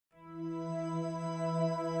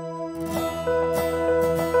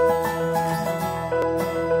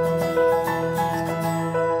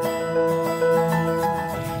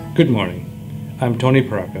Good morning. I'm Tony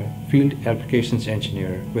Paraka, Field Applications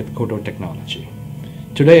Engineer with Coto Technology.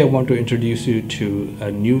 Today I want to introduce you to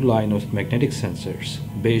a new line of magnetic sensors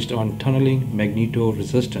based on tunneling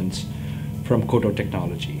magnetoresistance from Coto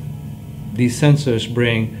Technology. These sensors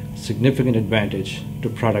bring significant advantage to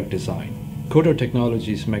product design. Coto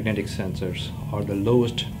Technology's magnetic sensors are the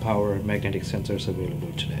lowest power magnetic sensors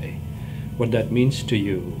available today. What that means to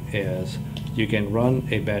you is you can run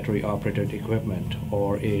a battery operated equipment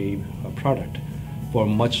or a product for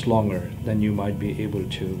much longer than you might be able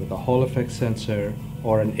to with a Hall effect sensor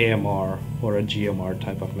or an AMR or a GMR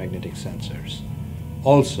type of magnetic sensors.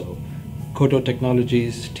 Also, Coto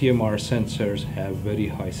Technology's TMR sensors have very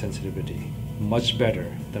high sensitivity, much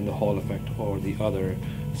better than the Hall effect or the other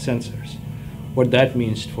sensors. What that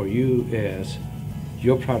means for you is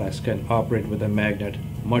your products can operate with a magnet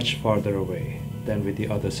much farther away than with the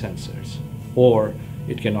other sensors, or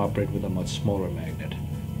it can operate with a much smaller magnet.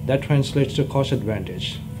 That translates to cost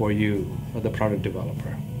advantage for you, the product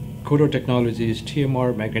developer. Coto Technology's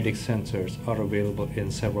TMR magnetic sensors are available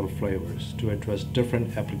in several flavors to address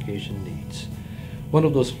different application needs. One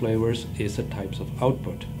of those flavors is the types of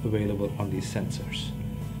output available on these sensors.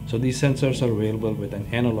 So these sensors are available with an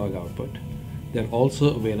analog output. They're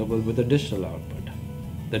also available with a digital output.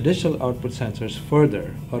 The digital output sensors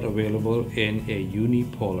further are available in a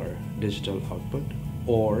unipolar digital output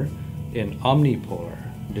or in omnipolar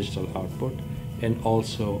digital output and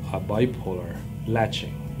also a bipolar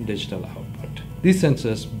latching digital output. These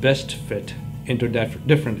sensors best fit into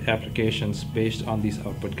different applications based on these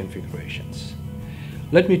output configurations.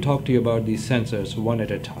 Let me talk to you about these sensors one at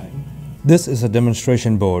a time. This is a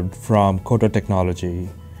demonstration board from Coto Technology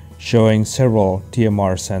showing several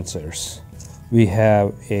TMR sensors. We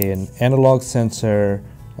have an analog sensor,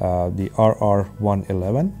 the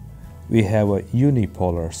RR111. We have a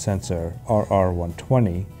unipolar sensor,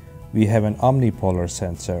 RR120. We have an omnipolar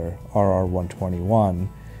sensor, RR121.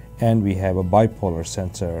 And we have a bipolar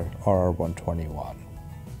sensor, RR121.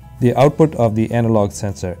 The output of the analog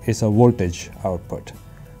sensor is a voltage output.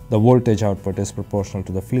 The voltage output is proportional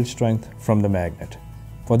to the field strength from the magnet.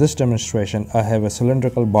 For this demonstration, I have a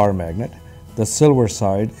cylindrical bar magnet. The silver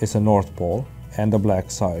side is a north pole and the black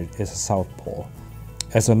side is a south pole.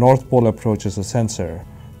 As the north pole approaches the sensor,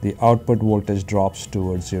 the output voltage drops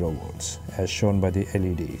towards 0 volts, as shown by the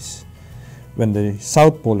LEDs. When the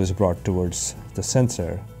south pole is brought towards the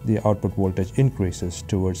sensor, the output voltage increases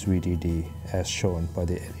towards VDD, as shown by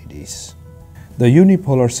the LEDs. The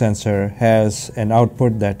unipolar sensor has an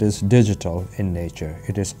output that is digital in nature.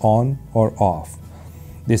 It is on or off.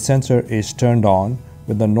 The sensor is turned on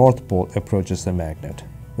when the north pole approaches the magnet.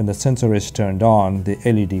 When the sensor is turned on, the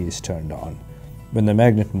LED is turned on. When the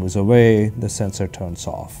magnet moves away, the sensor turns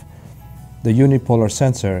off. The unipolar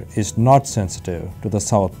sensor is not sensitive to the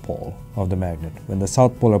south pole of the magnet. When the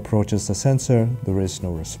south pole approaches the sensor, there is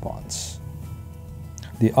no response.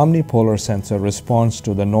 The omnipolar sensor responds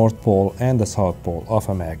to the north pole and the south pole of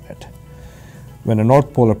a magnet. When the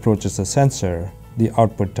north pole approaches the sensor, the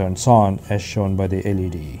output turns on, as shown by the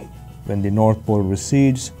LED. When the north pole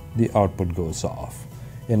recedes, the output goes off.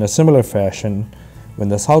 In a similar fashion, when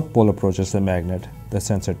the south pole approaches the magnet, the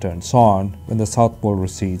sensor turns on. When the south pole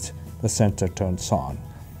recedes, the sensor turns on.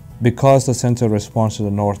 Because the sensor responds to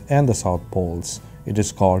the north and the south poles, it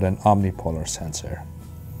is called an omnipolar sensor.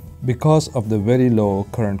 Because of the very low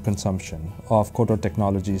current consumption of Coto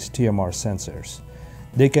Technology's TMR sensors,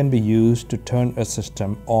 they can be used to turn a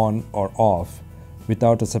system on or off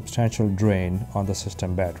without a substantial drain on the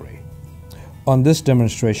system battery. On this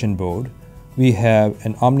demonstration board, we have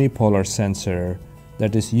an omnipolar sensor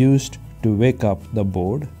that is used to wake up the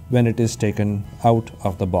board when it is taken out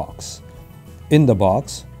of the box. In the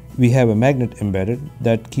box, we have a magnet embedded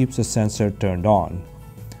that keeps the sensor turned on.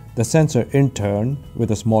 The sensor, in turn,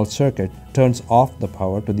 with a small circuit, turns off the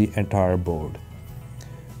power to the entire board.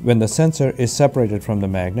 When the sensor is separated from the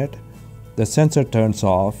magnet, the sensor turns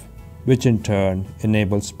off, which in turn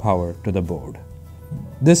enables power to the board.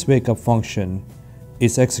 This wake-up function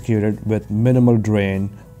is executed with minimal drain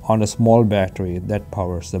on a small battery that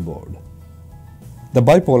powers the board. The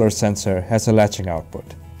bipolar sensor has a latching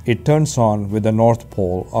output. It turns on with the north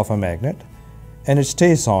pole of a magnet, and it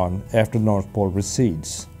stays on after the north pole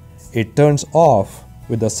recedes. It turns off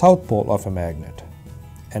with the south pole of a magnet,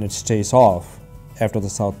 and it stays off after the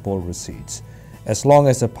south pole recedes. As long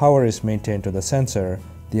as the power is maintained to the sensor,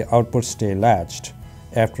 the outputs stay latched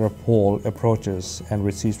after a pole approaches and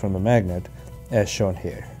recedes from the magnet, as shown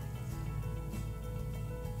here.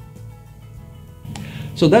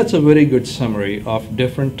 So that's a very good summary of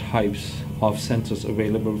different types of sensors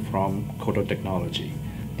available from Coto Technology.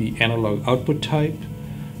 The analog output type,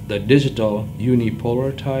 the digital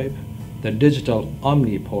unipolar type, the digital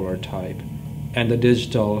omnipolar type, and the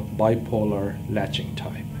digital bipolar latching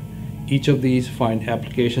type. Each of these find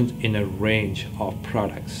applications in a range of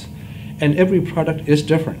products, and every product is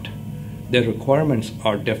different. Their requirements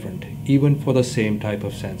are different, even for the same type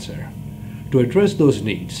of sensor. To address those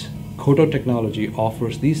needs, Coto technology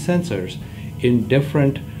offers these sensors in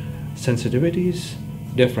different sensitivities,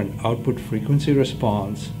 different output frequency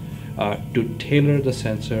response, to tailor the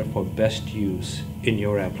sensor for best use in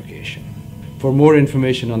your application. For more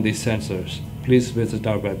information on these sensors, please visit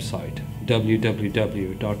our website,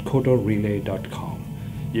 www.cotorelay.com.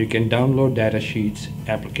 You can download datasheets,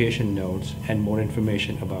 application notes, and more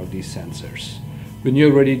information about these sensors. When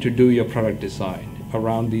you're ready to do your product design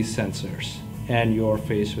around these sensors, and you're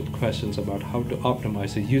faced with questions about how to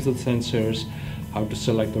optimize the use of sensors, how to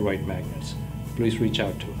select the right magnets, please reach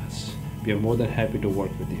out to us. We are more than happy to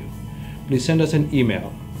work with you. Please send us an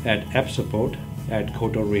email at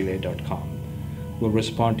appsupport@cotorelay.com. We'll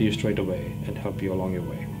respond to you straight away and help you along your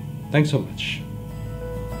way. Thanks so much.